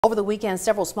Over the weekend,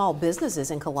 several small businesses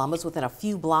in Columbus within a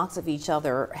few blocks of each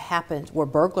other were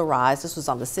burglarized. This was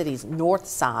on the city's north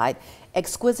side.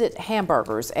 Exquisite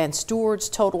Hamburgers and Stewart's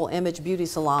Total Image Beauty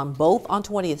Salon, both on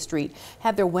 20th Street,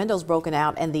 had their windows broken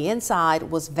out and the inside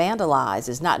was vandalized.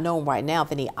 It's not known right now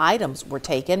if any items were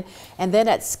taken. And then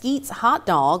at Skeet's Hot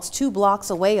Dogs, 2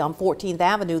 blocks away on 14th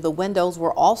Avenue, the windows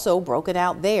were also broken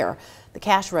out there. The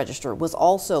cash register was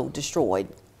also destroyed.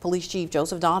 Police Chief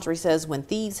Joseph Daughtry says when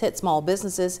thieves hit small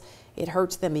businesses, it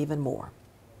hurts them even more.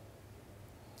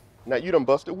 Now you done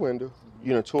bust a window,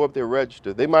 you done tore up their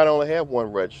register. They might only have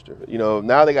one register.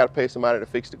 Now they got to pay somebody to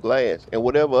fix the glass and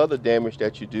whatever other damage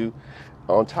that you do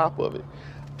on top of it.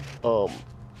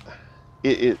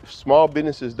 Small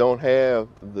businesses don't have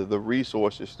the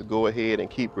resources to go ahead and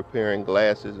keep repairing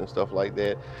glasses and stuff like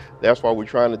that. That's why we're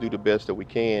trying to do the best that we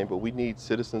can, but we need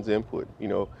citizens' input.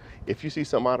 If you see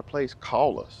something out of place,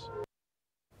 call us.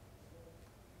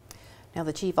 Now,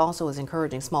 the chief also is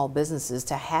encouraging small businesses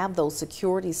to have those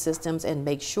security systems and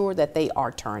make sure that they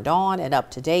are turned on and up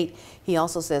to date. He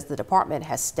also says the department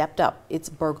has stepped up its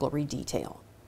burglary detail.